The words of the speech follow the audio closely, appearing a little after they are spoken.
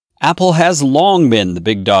Apple has long been the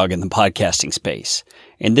big dog in the podcasting space.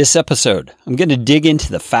 In this episode, I'm going to dig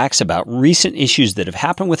into the facts about recent issues that have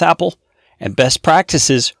happened with Apple and best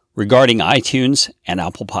practices regarding iTunes and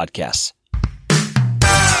Apple Podcasts.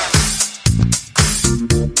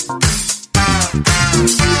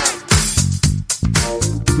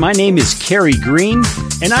 My name is Kerry Green,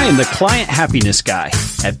 and I am the Client Happiness Guy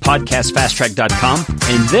at PodcastFastTrack.com,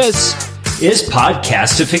 and this is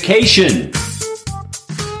Podcastification.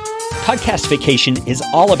 Podcastification is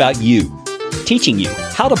all about you, teaching you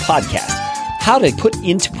how to podcast, how to put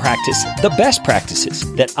into practice the best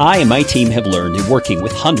practices that I and my team have learned in working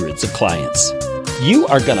with hundreds of clients. You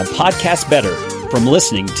are going to podcast better from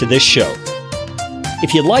listening to this show.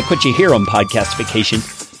 If you like what you hear on Podcastification,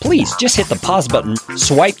 please just hit the pause button,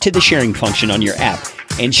 swipe to the sharing function on your app,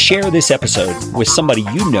 and share this episode with somebody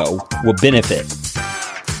you know will benefit.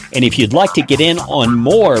 And if you'd like to get in on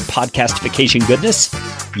more Podcastification goodness,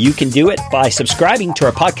 you can do it by subscribing to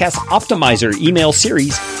our Podcast Optimizer email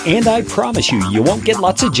series, and I promise you won't get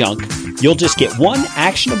lots of junk. You'll just get one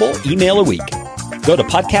actionable email a week. Go to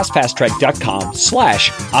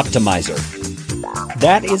podcastfasttrack.com/optimizer.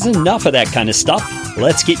 That is enough of that kind of stuff.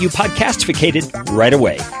 Let's get you podcastificated right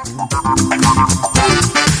away.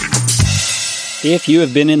 If you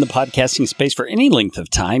have been in the podcasting space for any length of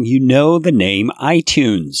time, you know the name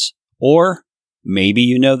iTunes, or maybe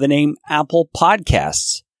you know the name Apple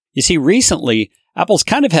Podcasts. You see, recently, Apple's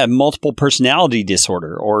kind of had multiple personality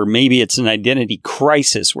disorder, or maybe it's an identity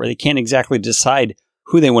crisis where they can't exactly decide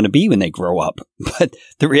who they want to be when they grow up. But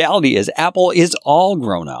the reality is Apple is all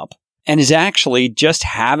grown up and is actually just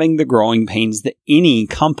having the growing pains that any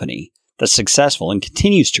company that's successful and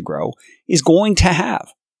continues to grow is going to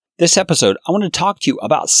have. This episode, I want to talk to you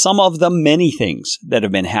about some of the many things that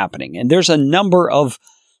have been happening. And there's a number of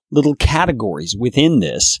little categories within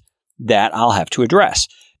this that I'll have to address.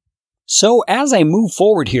 So as I move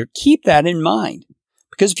forward here, keep that in mind.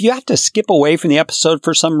 Because if you have to skip away from the episode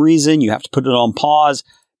for some reason, you have to put it on pause,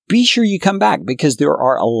 be sure you come back because there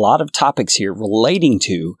are a lot of topics here relating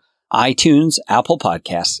to iTunes, Apple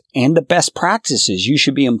Podcasts, and the best practices you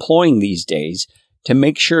should be employing these days to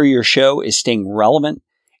make sure your show is staying relevant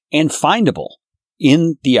and findable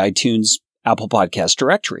in the iTunes Apple Podcast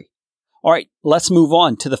directory. All right, let's move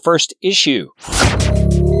on to the first issue.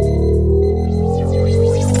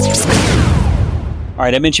 All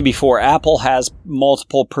right, I mentioned before, Apple has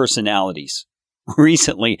multiple personalities.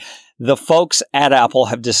 Recently, the folks at Apple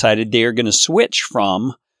have decided they are going to switch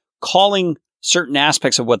from calling certain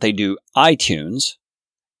aspects of what they do iTunes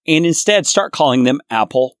and instead start calling them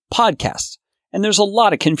Apple Podcasts. And there's a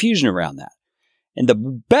lot of confusion around that. And the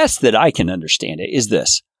best that I can understand it is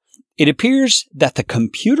this. It appears that the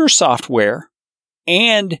computer software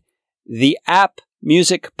and the app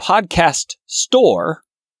music podcast store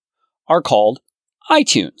are called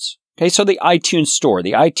iTunes. Okay, so the iTunes store,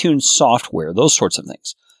 the iTunes software, those sorts of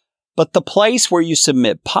things. But the place where you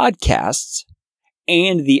submit podcasts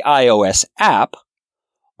and the iOS app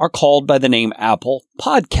are called by the name Apple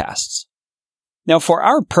Podcasts. Now, for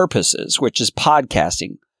our purposes, which is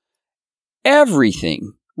podcasting,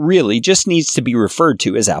 everything really just needs to be referred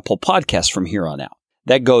to as Apple Podcasts from here on out.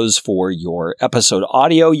 That goes for your episode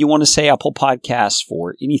audio. You want to say Apple Podcasts.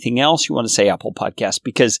 For anything else, you want to say Apple Podcasts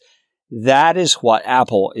because that is what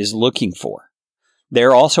Apple is looking for.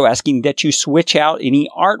 They're also asking that you switch out any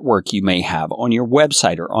artwork you may have on your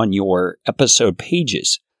website or on your episode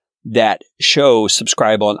pages that show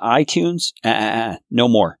subscribe on iTunes. No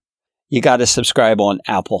more. You got to subscribe on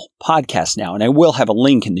Apple Podcasts now. And I will have a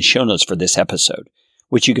link in the show notes for this episode,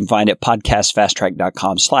 which you can find at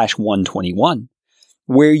podcastfasttrack.com/121,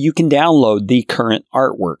 where you can download the current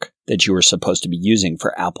artwork that you are supposed to be using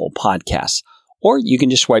for Apple Podcasts. Or you can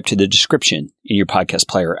just swipe to the description in your podcast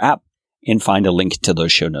player app and find a link to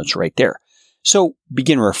those show notes right there. So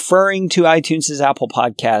begin referring to iTunes as Apple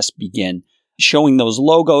Podcasts, begin showing those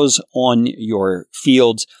logos on your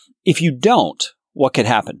fields. If you don't, what could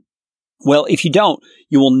happen? Well, if you don't,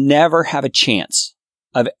 you will never have a chance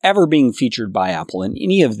of ever being featured by Apple in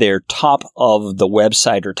any of their top of the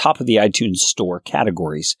website or top of the iTunes store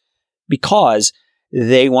categories because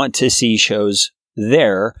they want to see shows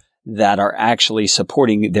there that are actually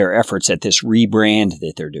supporting their efforts at this rebrand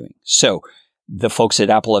that they're doing. So the folks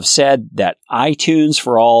at Apple have said that iTunes,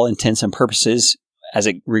 for all intents and purposes, as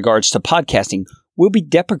it regards to podcasting, will be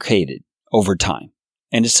deprecated over time.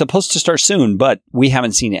 And it's supposed to start soon, but we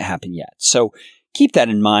haven't seen it happen yet. So keep that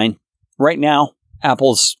in mind. Right now,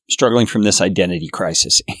 Apple's struggling from this identity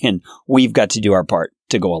crisis, and we've got to do our part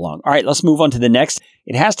to go along. All right, let's move on to the next.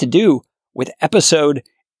 It has to do with episode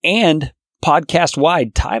and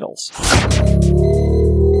podcast-wide titles.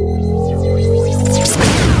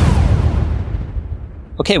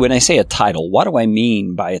 Okay, when I say a title, what do I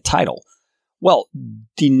mean by a title? Well,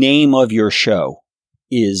 the name of your show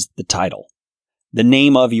is the title. The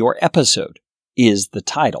name of your episode is the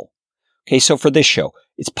title. Okay, so for this show,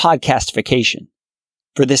 it's Podcastification.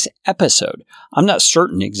 For this episode, I'm not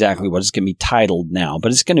certain exactly what it's going to be titled now,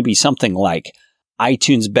 but it's going to be something like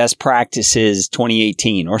iTunes Best Practices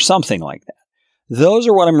 2018 or something like that. Those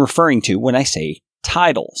are what I'm referring to when I say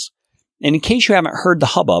titles. And in case you haven't heard the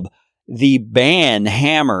hubbub, the ban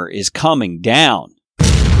hammer is coming down.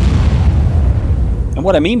 And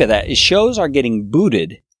what I mean by that is shows are getting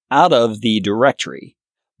booted out of the directory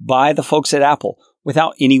by the folks at Apple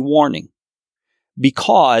without any warning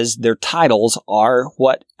because their titles are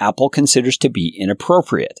what Apple considers to be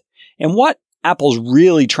inappropriate. And what Apple's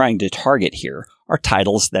really trying to target here are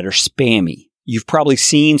titles that are spammy. You've probably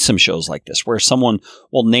seen some shows like this where someone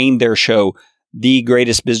will name their show The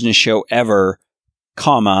Greatest Business Show Ever,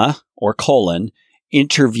 comma, or colon,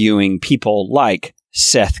 interviewing people like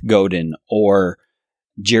Seth Godin or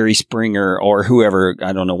Jerry Springer or whoever.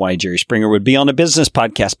 I don't know why Jerry Springer would be on a business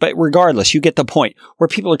podcast, but regardless, you get the point, where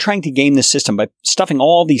people are trying to game the system by stuffing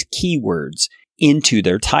all these keywords into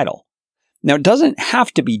their title. Now, it doesn't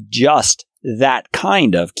have to be just that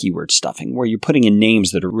kind of keyword stuffing where you're putting in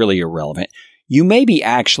names that are really irrelevant. You may be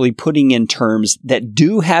actually putting in terms that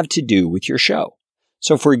do have to do with your show.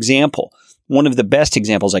 So, for example, one of the best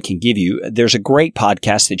examples I can give you, there's a great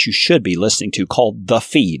podcast that you should be listening to called The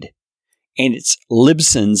Feed. And it's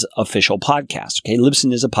Libsyn's official podcast. Okay,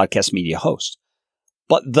 Libsyn is a podcast media host.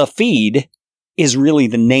 But The Feed is really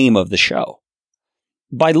the name of the show.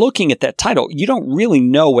 By looking at that title, you don't really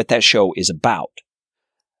know what that show is about.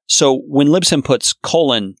 So when Libsyn puts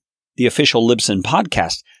colon, the official Libsyn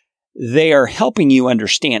podcast, they are helping you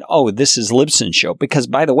understand, oh, this is Libsyn's show. Because,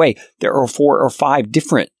 by the way, there are 4 or 5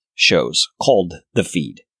 different shows called The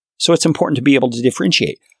Feed. So it's important to be able to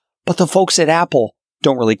differentiate. But the folks at Apple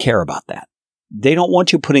don't really care about that. They don't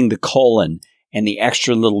want you putting the colon and the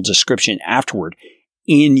extra little description afterward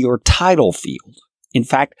in your title field. In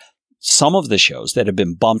fact, some of the shows that have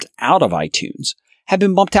been bumped out of iTunes have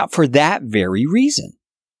been bumped out for that very reason,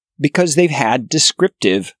 because they've had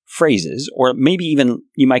descriptive phrases, or maybe even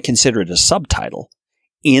you might consider it a subtitle,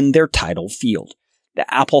 in their title field.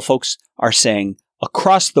 The Apple folks are saying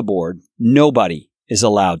across the board, nobody is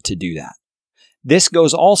allowed to do that. This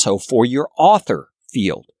goes also for your author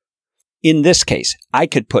field. In this case, I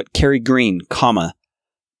could put Carrie Green, comma,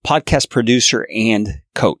 podcast producer and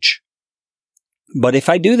coach. But if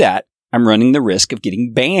I do that, I'm running the risk of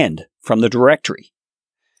getting banned from the directory.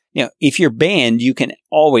 Now, if you're banned, you can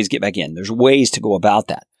always get back in. There's ways to go about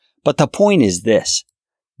that. But the point is this.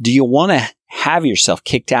 Do you want to have yourself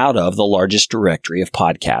kicked out of the largest directory of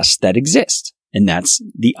podcasts that exists? And that's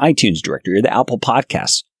the iTunes directory or the Apple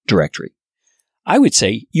Podcasts directory. I would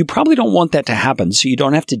say you probably don't want that to happen, so you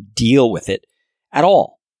don't have to deal with it at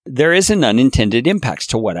all. There is an unintended impact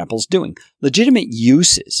to what Apple's doing. Legitimate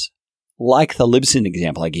uses, like the Libsyn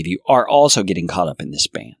example I gave you, are also getting caught up in this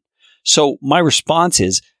ban. So my response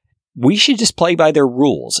is, we should just play by their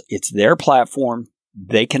rules. It's their platform.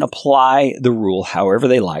 They can apply the rule however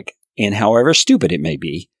they like, and however stupid it may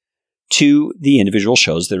be, to the individual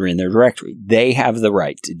shows that are in their directory. They have the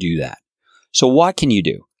right to do that. So what can you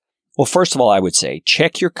do? Well, first of all, I would say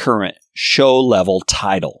check your current show level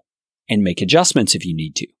title and make adjustments if you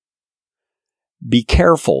need to. Be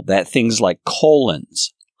careful that things like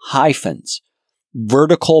colons, hyphens,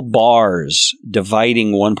 vertical bars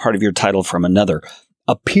dividing one part of your title from another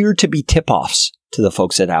appear to be tip-offs to the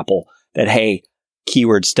folks at Apple that, hey,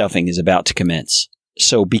 keyword stuffing is about to commence.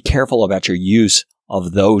 So be careful about your use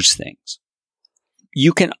of those things.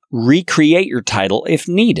 You can recreate your title if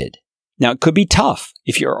needed. Now, it could be tough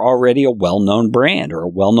if you're already a well-known brand or a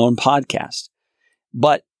well-known podcast.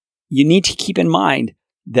 But you need to keep in mind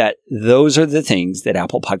that those are the things that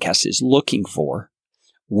Apple Podcasts is looking for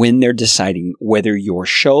when they're deciding whether your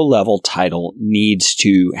show-level title needs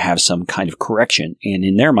to have some kind of correction. And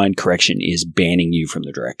in their mind, correction is banning you from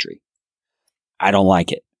the directory. I don't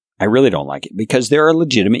like it. I really don't like it because there are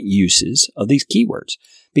legitimate uses of these keywords.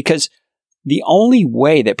 Because the only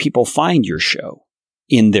way that people find your show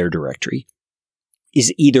in their directory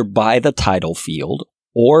is either by the title field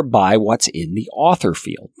or by what's in the author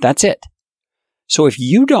field. That's it. So if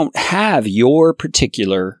you don't have your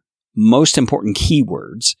particular most important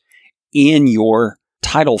keywords in your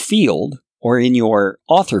title field or in your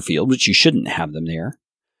author field, which you shouldn't have them there,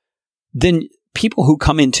 then people who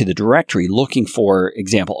come into the directory looking for,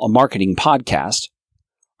 example, a marketing podcast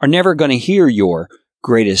are never going to hear your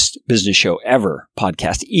Greatest Business Show Ever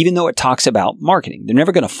podcast, even though it talks about marketing. They're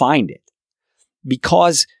never going to find it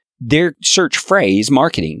because their search phrase,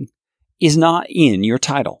 marketing, is not in your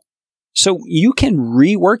title. So you can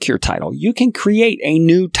rework your title. You can create a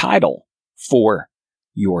new title for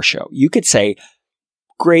your show. You could say,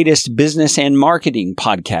 Greatest Business and Marketing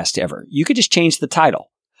Podcast Ever. You could just change the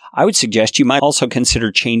title. I would suggest you might also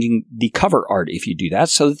consider changing the cover art if you do that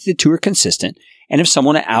so that the two are consistent. And if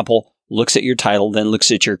someone at Apple looks at your title, then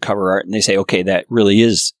looks at your cover art and they say, okay, that really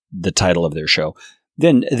is the title of their show,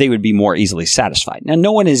 then they would be more easily satisfied. Now,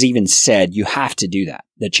 no one has even said you have to do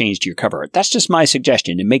that changed your cover art. That's just my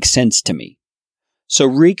suggestion. It makes sense to me. So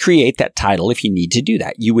recreate that title if you need to do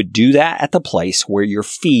that. You would do that at the place where your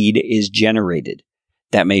feed is generated.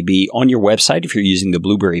 That may be on your website if you're using the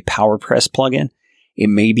Blueberry PowerPress plugin. It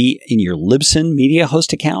may be in your Libsyn Media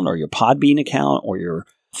Host account or your Podbean account or your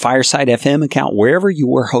Fireside FM account, wherever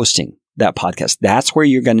you are hosting that podcast. That's where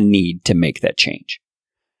you're going to need to make that change.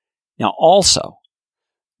 Now, also,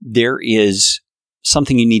 there is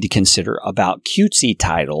something you need to consider about cutesy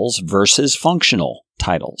titles versus functional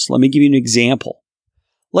titles. Let me give you an example.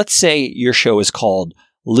 Let's say your show is called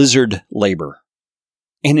Lizard Labor,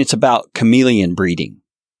 and it's about chameleon breeding.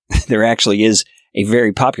 There actually is a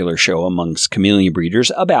very popular show amongst chameleon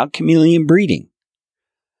breeders about chameleon breeding.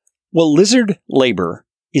 Well, Lizard Labor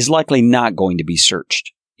is likely not going to be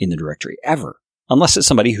searched in the directory ever, unless it's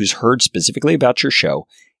somebody who's heard specifically about your show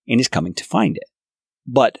and is coming to find it.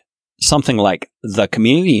 But something like The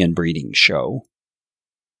Chameleon Breeding Show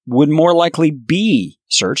would more likely be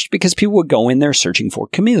searched because people would go in there searching for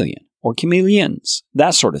chameleon or chameleons,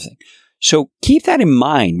 that sort of thing. So keep that in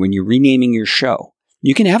mind when you're renaming your show.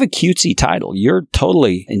 You can have a cutesy title. You're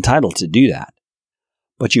totally entitled to do that.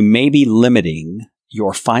 But you may be limiting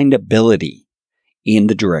your findability in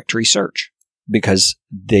the directory search because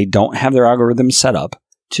they don't have their algorithm set up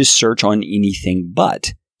to search on anything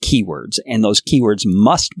but keywords. And those keywords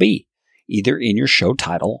must be either in your show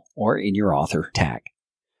title or in your author tag.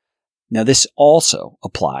 Now, this also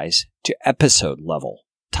applies to episode level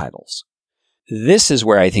titles. This is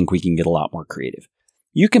where I think we can get a lot more creative.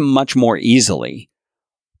 You can much more easily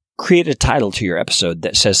create a title to your episode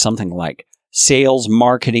that says something like Sales,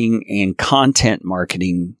 Marketing, and Content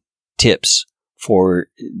Marketing Tips for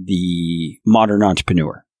the Modern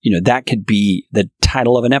Entrepreneur. That could be the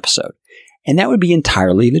title of an episode. And that would be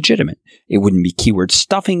entirely legitimate. It wouldn't be keyword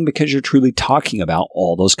stuffing because you're truly talking about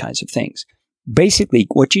all those kinds of things. Basically,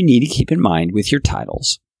 what you need to keep in mind with your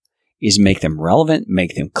titles is make them relevant,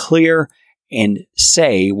 make them clear, and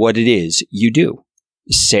say what it is you do.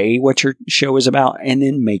 Say what your show is about and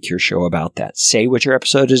then make your show about that. Say what your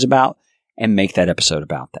episode is about and make that episode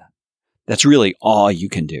about that. That's really all you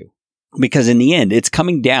can do. Because in the end, it's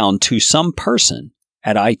coming down to some person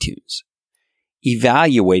at iTunes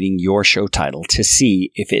evaluating your show title to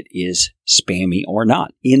see if it is spammy or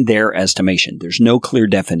not in their estimation. There's no clear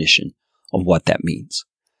definition of what that means.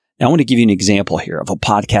 Now, I want to give you an example here of a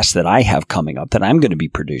podcast that I have coming up that I'm going to be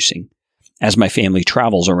producing as my family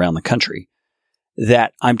travels around the country,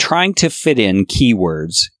 that I'm trying to fit in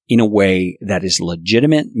keywords in a way that is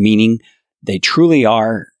legitimate, meaning they truly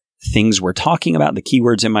are things we're talking about. The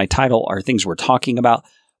keywords in my title are things we're talking about,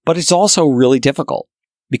 but it's also really difficult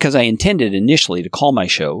because I intended initially to call my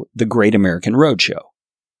show The Great American Roadshow,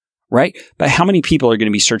 right? But how many people are going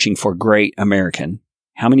to be searching for Great American?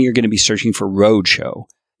 How many are going to be searching for Roadshow?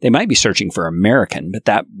 They might be searching for American, but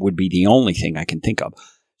that would be the only thing I can think of.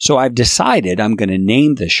 So I've decided I'm going to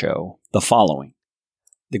name the show the following: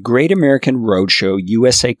 The Great American Roadshow,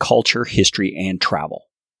 USA Culture, History, and Travel.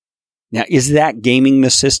 Now, is that gaming the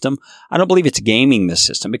system? I don't believe it's gaming the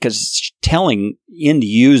system because it's telling end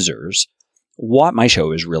users what my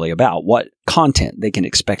show is really about, what content they can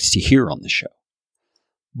expect to hear on the show.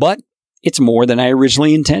 But it's more than I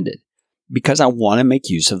originally intended because I want to make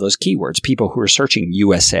use of those keywords. People who are searching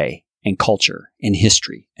USA and culture and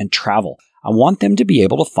history and travel, I want them to be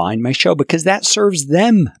able to find my show because that serves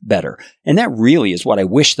them better. And that really is what I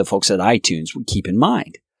wish the folks at iTunes would keep in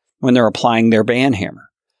mind when they're applying their ban hammer.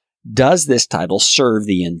 Does this title serve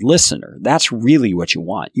the end listener? That's really what you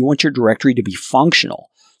want. You want your directory to be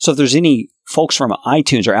functional. So if there's any folks from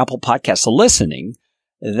iTunes or Apple Podcasts listening,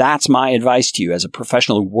 that's my advice to you as a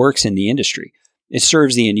professional who works in the industry. It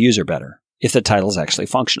serves the end user better if the title is actually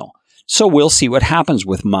functional. So we'll see what happens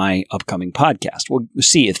with my upcoming podcast. We'll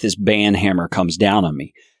see if this ban hammer comes down on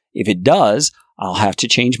me. If it does, I'll have to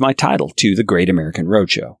change my title to The Great American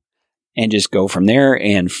Roadshow and just go from there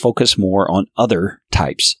and focus more on other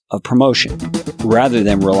types of promotion rather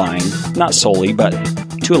than relying, not solely, but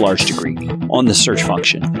to a large degree, on the search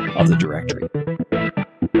function of the directory.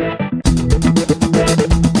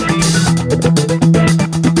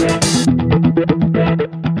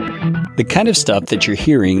 The kind of stuff that you're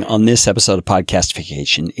hearing on this episode of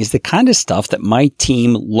Podcastification is the kind of stuff that my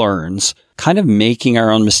team learns kind of making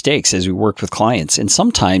our own mistakes as we work with clients. And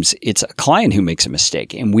sometimes it's a client who makes a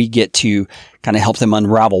mistake and we get to kind of help them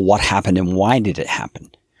unravel what happened and why did it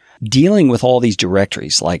happen. Dealing with all these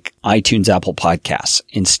directories like iTunes, Apple Podcasts,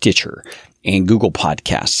 and Stitcher, and Google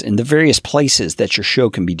Podcasts, and the various places that your show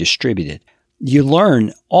can be distributed, you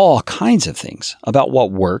learn all kinds of things about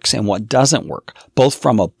what works and what doesn't work, both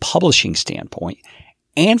from a publishing standpoint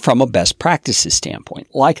and from a best practices standpoint,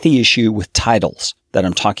 like the issue with titles that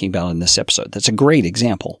I'm talking about in this episode. That's a great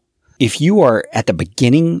example. If you are at the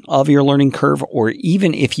beginning of your learning curve, or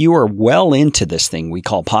even if you are well into this thing we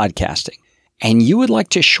call podcasting, and you would like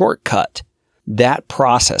to shortcut that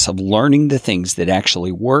process of learning the things that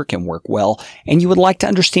actually work and work well, and you would like to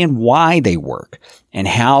understand why they work and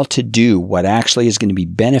how to do what actually is going to be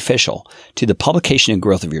beneficial to the publication and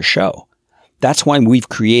growth of your show, that's why we've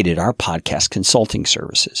created our podcast consulting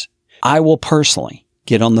services. I will personally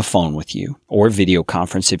get on the phone with you, or video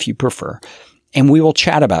conference if you prefer, and we will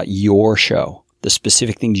chat about your show, the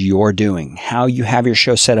specific things you're doing, how you have your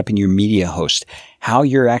show set up in your media host, how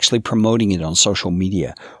you're actually promoting it on social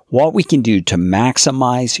media, what we can do to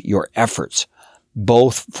maximize your efforts,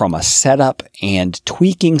 both from a setup and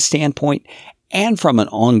tweaking standpoint and from an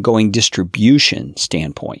ongoing distribution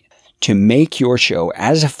standpoint, to make your show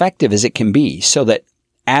as effective as it can be so that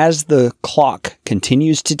as the clock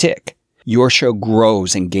continues to tick, your show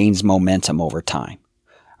grows and gains momentum over time.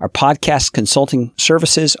 Our podcast consulting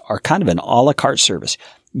services are kind of an a la carte service.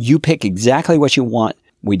 You pick exactly what you want.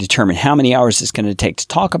 We determine how many hours it's going to take to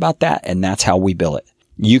talk about that, and that's how we bill it.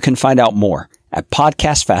 You can find out more at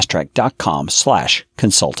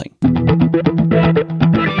podcastfasttrack.com/consulting.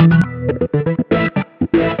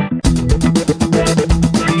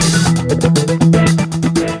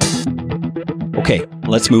 Okay,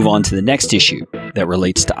 let's move on to the next issue that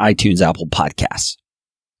relates to iTunes Apple Podcasts.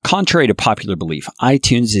 Contrary to popular belief,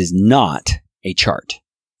 iTunes is not a chart.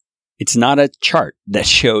 It's not a chart that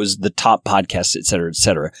shows the top podcasts, et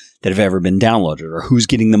cetera, that have ever been downloaded, or who's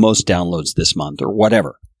getting the most downloads this month, or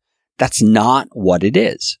whatever. That's not what it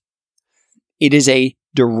is. It is a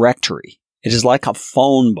directory. It is like a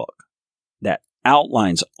phone book that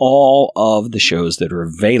outlines all of the shows that are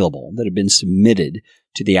available that have been submitted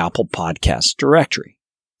to the Apple Podcast directory.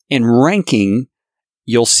 In ranking,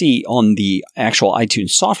 you'll see on the actual iTunes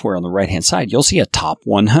software on the right-hand side, you'll see a top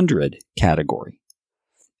 100 category.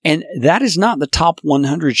 And that is not the top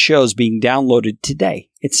 100 shows being downloaded today.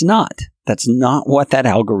 It's not. That's not what that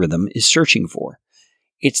algorithm is searching for.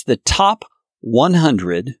 It's the top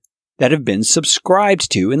 100 that have been subscribed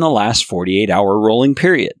to in the last 48-hour rolling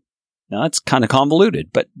period. Now, that's kind of convoluted,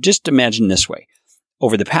 but just imagine this way.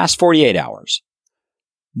 Over the past 48 hours,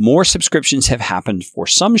 more subscriptions have happened for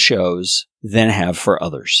some shows than have for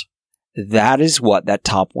others. That is what that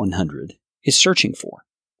top 100 is searching for.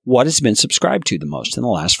 What has been subscribed to the most in the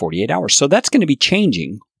last 48 hours. So that's going to be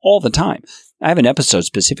changing all the time. I have an episode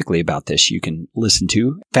specifically about this you can listen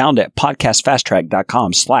to, found at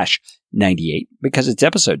podcastfasttrack.com/98, because it's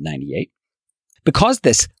episode 98. Because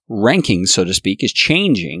this ranking, so to speak, is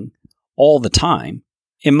changing all the time,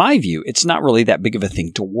 in my view, it's not really that big of a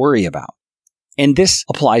thing to worry about. And this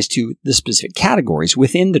applies to the specific categories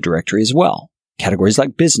within the directory as well. Categories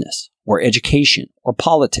like business or education or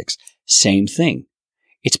politics, same thing.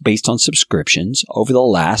 It's based on subscriptions over the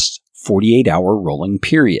last 48-hour rolling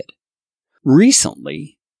period.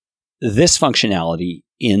 Recently, this functionality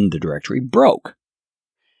in the directory broke.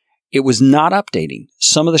 It was not updating.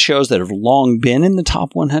 Some of the shows that have long been in the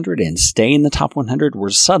top 100 and stay in the top 100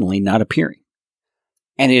 were suddenly not appearing.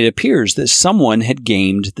 And it appears that someone had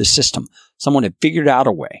gamed the system. Someone had figured out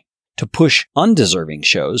a way to push undeserving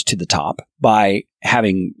shows to the top by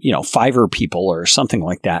having, Fiverr people or something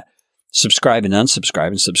like that subscribe and unsubscribe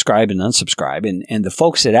and subscribe and unsubscribe. And the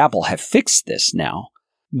folks at Apple have fixed this now.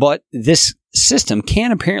 But this system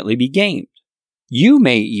can apparently be gamed. You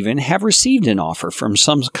may even have received an offer from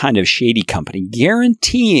some kind of shady company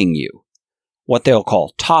guaranteeing you what they'll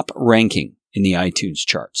call top ranking in the iTunes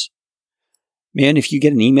charts. Man, if you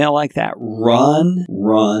get an email like that, run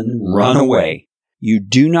away. You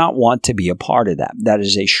do not want to be a part of that. That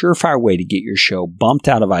is a surefire way to get your show bumped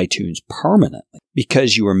out of iTunes permanently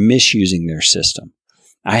because you are misusing their system.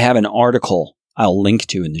 I have an article I'll link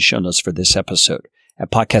to in the show notes for this episode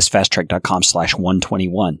at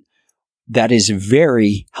podcastfasttrack.com/121. That is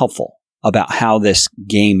very helpful about how this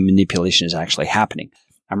game manipulation is actually happening.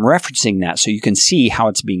 I'm referencing that so you can see how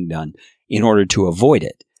it's being done in order to avoid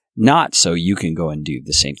it, not so you can go and do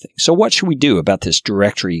the same thing. So what should we do about this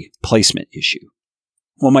directory placement issue?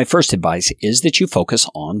 Well, my first advice is that you focus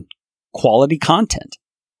on quality content.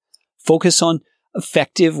 Focus on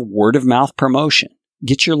effective word-of-mouth promotion.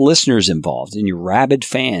 Get your listeners involved and your rabid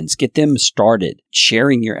fans. Get them started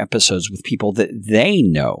sharing your episodes with people that they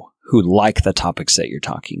know who like the topics that you're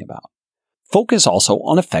talking about. Focus also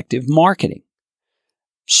on effective marketing,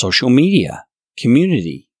 social media,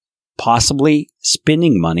 community, possibly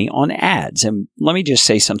spending money on ads. And let me just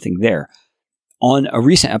say something there. On a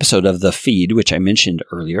recent episode of The Feed, which I mentioned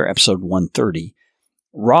earlier, episode 130,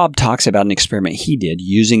 Rob talks about an experiment he did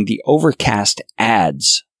using the Overcast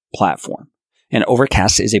ads platform. And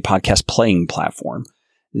Overcast is a podcast playing platform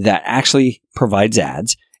that actually provides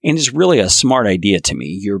ads and is really a smart idea to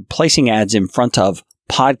me. You're placing ads in front of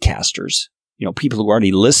podcasters, people who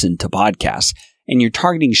already listen to podcasts, and you're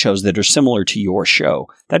targeting shows that are similar to your show.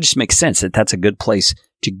 That just makes sense that that's a good place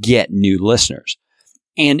to get new listeners.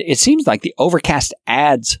 And it seems like the Overcast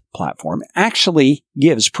ads platform actually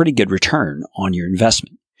gives pretty good return on your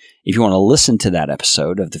investment. If you want to listen to that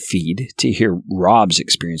episode of The Feed to hear Rob's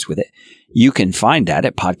experience with it, you can find that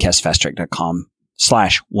at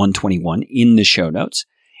podcastfasttrack.com/121 in the show notes.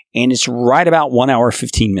 And it's right about 1 hour,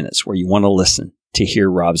 15 minutes where you want to listen to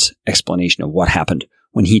hear Rob's explanation of what happened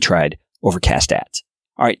when he tried Overcast ads.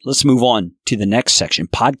 All right, let's move on to the next section,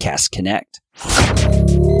 Podcast Connect.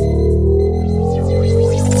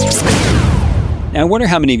 Now, I wonder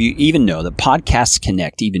how many of you even know that Podcasts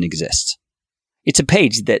Connect even exists. It's a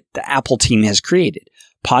page that the Apple team has created,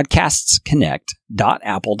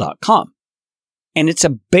 podcastsconnect.apple.com. And it's a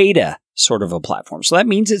beta sort of a platform. So that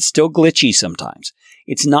means it's still glitchy sometimes.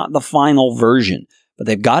 It's not the final version, but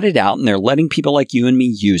they've got it out and they're letting people like you and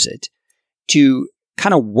me use it to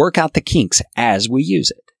kind of work out the kinks as we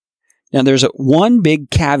use it. Now, there's one big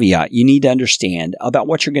caveat you need to understand about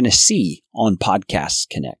what you're going to see on Podcasts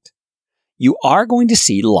Connect. You are going to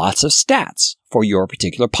see lots of stats for your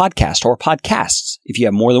particular podcast or podcasts. If you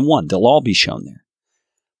have more than one, they'll all be shown there.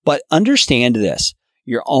 But understand this,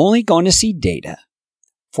 you're only going to see data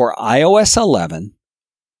for iOS 11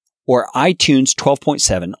 or iTunes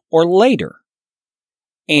 12.7 or later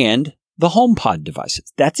and the HomePod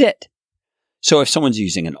devices. That's it. So if someone's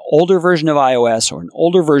using an older version of iOS or an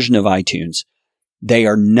older version of iTunes, they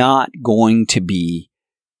are not going to be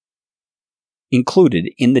included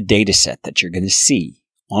in the data set that you're going to see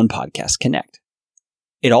on Podcast Connect.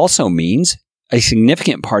 It also means a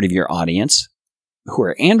significant part of your audience who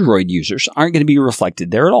are Android users aren't going to be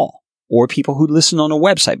reflected there at all. Or people who listen on a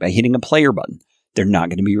website by hitting a player button. They're not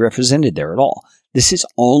going to be represented there at all. This is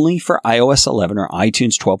only for iOS 11 or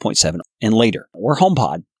iTunes 12.7 and later, or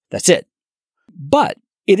HomePod. That's it. But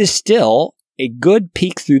it is still a good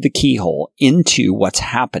peek through the keyhole into what's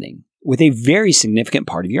happening with a very significant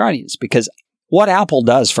part of your audience, because what Apple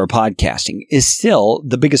does for podcasting is still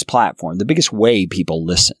the biggest platform, the biggest way people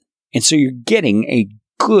listen. And so you're getting a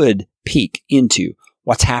good peek into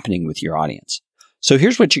what's happening with your audience. So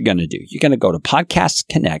here's what you're going to do. You're going to go to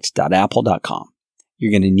podcastconnect.apple.com.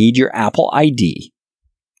 You're going to need your Apple ID,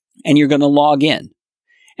 and you're going to log in.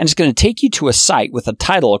 And it's going to take you to a site with a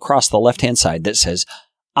title across the left-hand side that says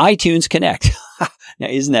iTunes Connect. Now,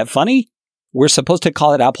 isn't that funny? We're supposed to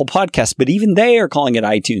call it Apple Podcasts, but even they are calling it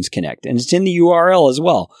iTunes Connect, and it's in the URL as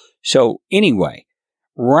well. So anyway,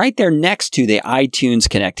 right there next to the iTunes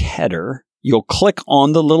Connect header, you'll click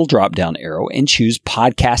on the little drop-down arrow and choose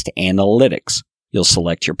Podcast Analytics. You'll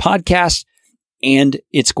select your podcast, and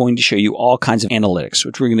it's going to show you all kinds of analytics,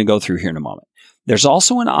 which we're going to go through here in a moment. There's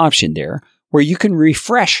also an option there where you can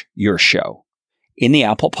refresh your show in the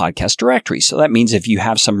Apple Podcast directory. So that means if you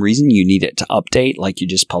have some reason you need it to update, like you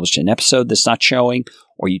just published an episode that's not showing,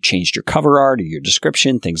 or you changed your cover art or your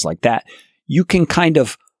description, things like that, you can kind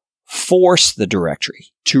of force the directory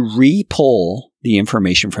to re-pull the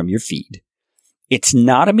information from your feed. It's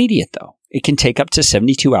not immediate, though. It can take up to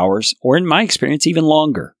 72 hours, or in my experience, even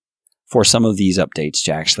longer, for some of these updates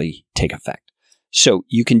to actually take effect. So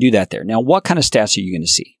you can do that there. Now, what kind of stats are you going to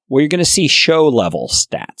see? Well, you're going to see show level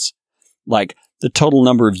stats, like the total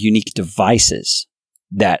number of unique devices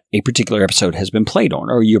that a particular episode has been played on,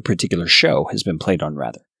 or your particular show has been played on,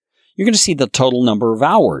 rather. You're going to see the total number of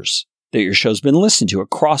hours that your show's been listened to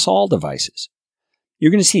across all devices.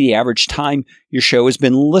 You're going to see the average time your show has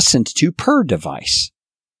been listened to per device.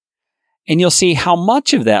 And you'll see how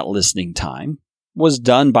much of that listening time was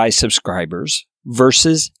done by subscribers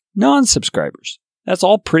versus non-subscribers. That's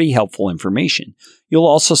all pretty helpful information. You'll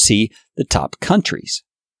also see the top countries.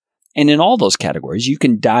 And in all those categories, you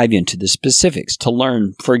can dive into the specifics to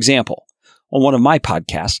learn. For example, on one of my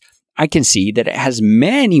podcasts, I can see that it has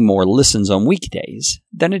many more listens on weekdays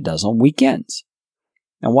than it does on weekends.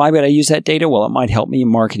 And why would I use that data? Well, it might help me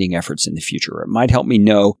in marketing efforts in the future. It might help me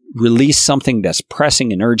release something that's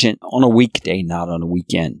pressing and urgent on a weekday, not on a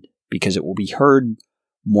weekend, because it will be heard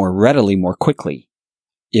more readily, more quickly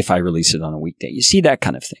if I release it on a weekday. You see that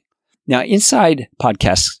kind of thing. Now, inside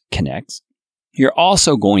Podcast Connect, you're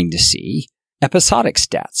also going to see episodic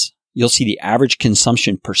stats. You'll see the average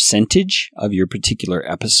consumption percentage of your particular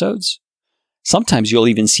episodes. Sometimes you'll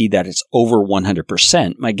even see that it's over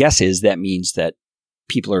 100%. My guess is that means that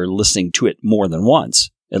people are listening to it more than once.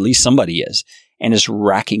 At least somebody is. And is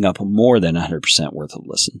racking up more than 100% worth of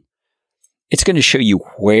listen. It's going to show you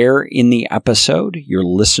where in the episode your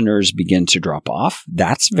listeners begin to drop off.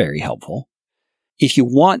 That's very helpful. If you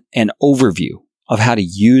want an overview of how to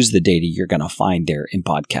use the data you're going to find there in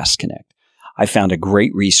Podcast Connect, I found a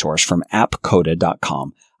great resource from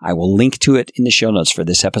appcoda.com. I will link to it in the show notes for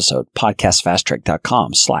this episode,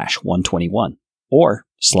 podcastfasttrack.com/121, or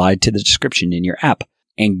slide to the description in your app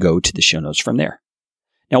and go to the show notes from there.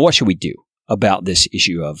 Now, what should we do about this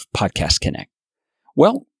issue of Podcast Connect?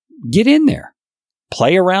 Well, get in there,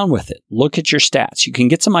 play around with it, look at your stats. You can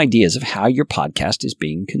get some ideas of how your podcast is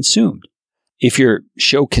being consumed. If your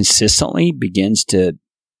show consistently begins to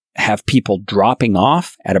have people dropping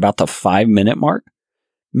off at about the 5-minute mark,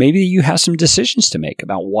 maybe you have some decisions to make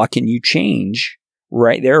about what can you change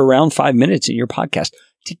right there around 5 minutes in your podcast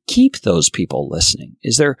to keep those people listening.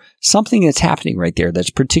 Is there something that's happening right there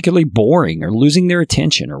that's particularly boring or losing their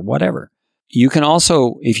attention or whatever? You can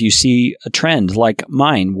also, if you see a trend like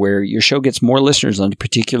mine where your show gets more listeners on a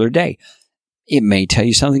particular day, it may tell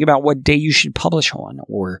you something about what day you should publish on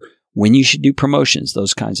or when you should do promotions,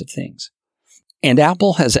 those kinds of things. And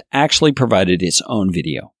Apple has actually provided its own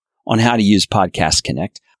video on how to use Podcast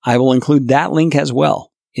Connect. I will include that link as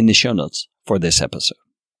well in the show notes for this episode.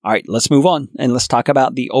 All right, let's move on and let's talk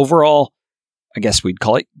about the overall, I guess we'd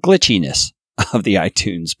call it glitchiness of the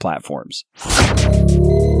iTunes platforms.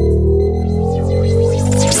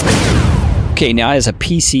 Okay, now as a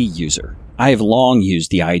PC user, I have long used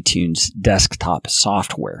the iTunes desktop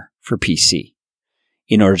software for PC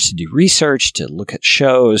in order to do research, to look at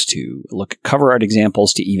shows, to look at cover art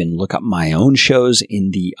examples, to even look up my own shows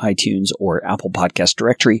in the iTunes or Apple Podcast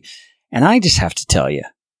directory. And I just have to tell you,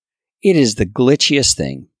 it is the glitchiest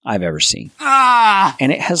thing I've ever seen.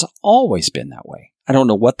 And it has always been that way. I don't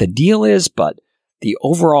know what the deal is, but the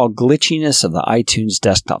overall glitchiness of the iTunes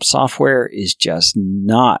desktop software is just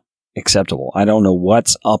not acceptable. I don't know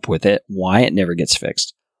what's up with it, why it never gets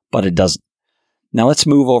fixed, but it doesn't. Now let's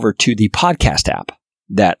move over to the podcast app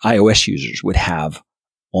that iOS users would have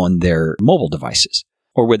on their mobile devices.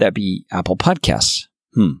 Or would that be Apple Podcasts?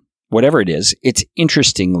 Whatever it is, it's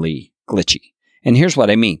interestingly glitchy. And here's what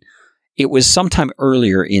I mean. It was sometime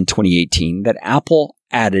earlier in 2018 that Apple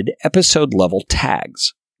added episode-level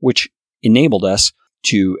tags, which enabled us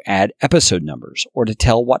to add episode numbers or to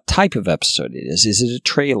tell what type of episode it is. Is it a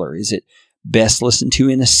trailer? Is it best listened to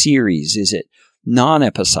in a series? Is it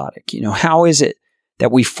non-episodic? How is it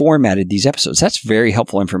that we formatted these episodes? That's very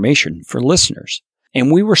helpful information for listeners.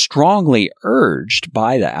 And we were strongly urged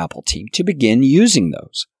by the Apple team to begin using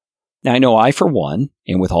those. Now, I know I, for one,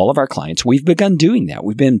 and with all of our clients, we've begun doing that.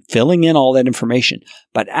 We've been filling in all that information.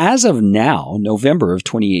 But as of now, November of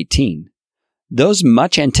 2018, those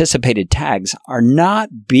much anticipated tags are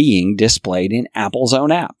not being displayed in Apple's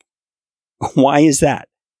own app. Why is that?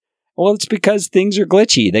 Well, it's because things are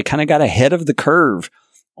glitchy. They kind of got ahead of the curve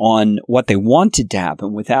on what they wanted to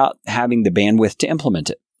happen without having the bandwidth to implement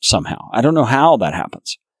it somehow. I don't know how that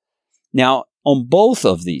happens. Now, on both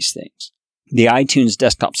of these things, the iTunes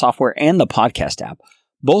desktop software and the podcast app,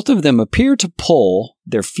 both of them appear to pull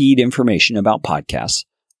their feed information about podcasts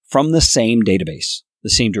from the same database, the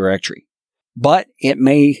same directory. But it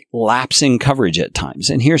may lapse in coverage at times.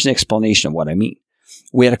 And here's an explanation of what I mean.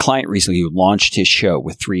 We had a client recently who launched his show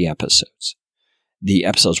with 3 episodes. The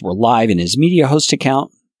episodes were live in his media host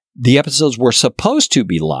account. The episodes were supposed to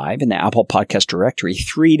be live in the Apple Podcast directory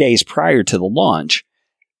 3 days prior to the launch,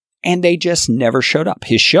 and they just never showed up.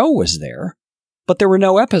 His show was there, but there were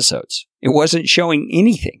no episodes. It wasn't showing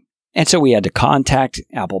anything. And so we had to contact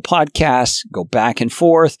Apple Podcasts, go back and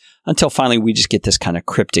forth, until finally we just get this kind of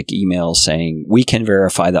cryptic email saying, we can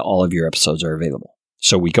verify that all of your episodes are available.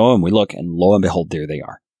 So we go and we look, and lo and behold, there they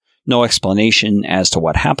are. No explanation as to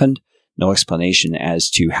what happened. No explanation as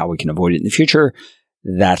to how we can avoid it in the future.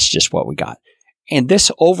 That's just what we got. And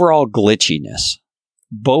this overall glitchiness,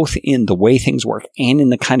 both in the way things work and in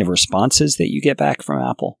the kind of responses that you get back from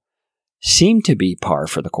Apple, seem to be par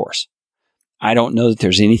for the course. I don't know that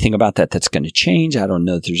there's anything about that that's going to change. I don't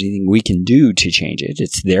know that there's anything we can do to change it.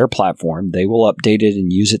 It's their platform. They will update it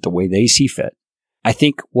and use it the way they see fit. I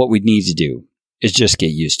think what we need to do is just get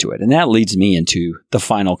used to it. And that leads me into the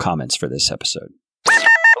final comments for this episode.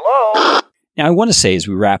 Hello? Now, I want to say as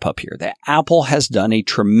we wrap up here that Apple has done a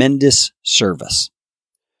tremendous service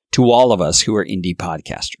to all of us who are indie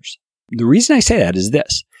podcasters. The reason I say that is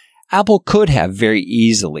this. Apple could have very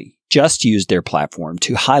easily just used their platform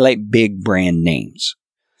to highlight big brand names,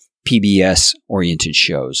 PBS-oriented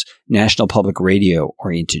shows, National Public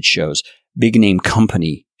Radio-oriented shows, big name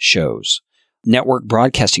company shows, network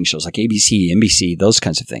broadcasting shows like ABC, NBC, those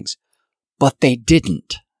kinds of things. But they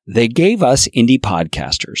didn't. They gave us indie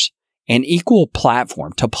podcasters an equal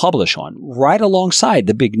platform to publish on right alongside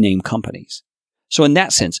the big name companies. So in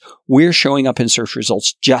that sense, we're showing up in search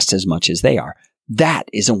results just as much as they are. That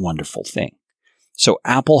is a wonderful thing. So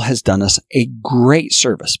Apple has done us a great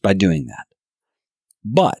service by doing that.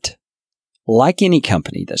 But like any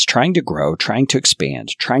company that's trying to grow, trying to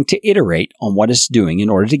expand, trying to iterate on what it's doing in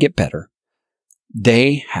order to get better,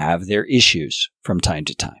 they have their issues from time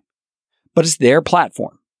to time. But it's their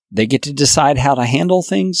platform. They get to decide how to handle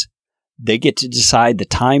things. They get to decide the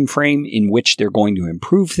time frame in which they're going to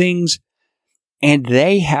improve things. And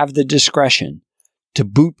they have the discretion to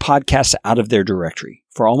boot podcasts out of their directory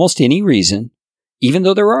for almost any reason, even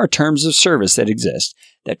though there are terms of service that exist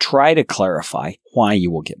that try to clarify why you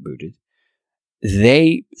will get booted.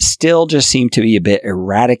 They still just seem to be a bit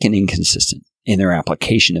erratic and inconsistent in their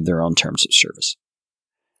application of their own terms of service.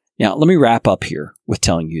 Now, let me wrap up here with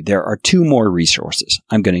telling you there are 2 more resources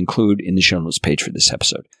I'm going to include in the show notes page for this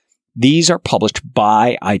episode. These are published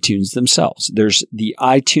by iTunes themselves. There's the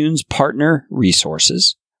iTunes Partner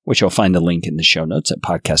Resources, which you'll find a link in the show notes at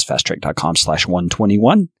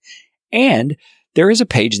podcastfasttrack.com/121. And there is a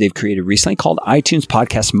page they've created recently called iTunes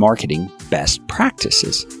Podcast Marketing Best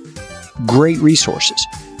Practices. Great resources.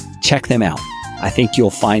 Check them out. I think you'll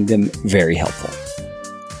find them very helpful.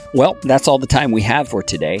 Well, that's all the time we have for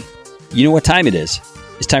today. You know what time it is.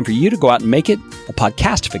 It's time for you to go out and make it a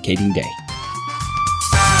podcastificating day.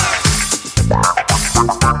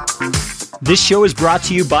 This show is brought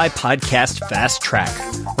to you by Podcast Fast Track,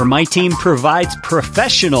 where my team provides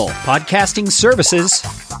professional podcasting services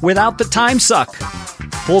without the time suck.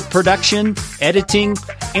 Full production, editing,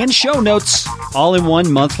 and show notes all in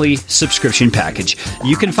one monthly subscription package.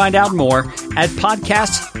 You can find out more at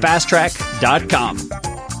podcastfasttrack.com.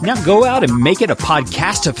 Now go out and make it a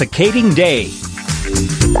podcastificating day.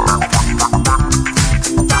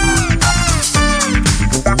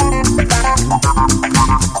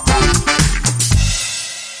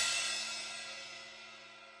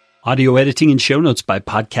 Audio editing and show notes by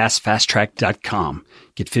podcastfasttrack.com.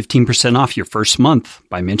 Get 15% off your first month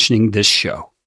by mentioning this show.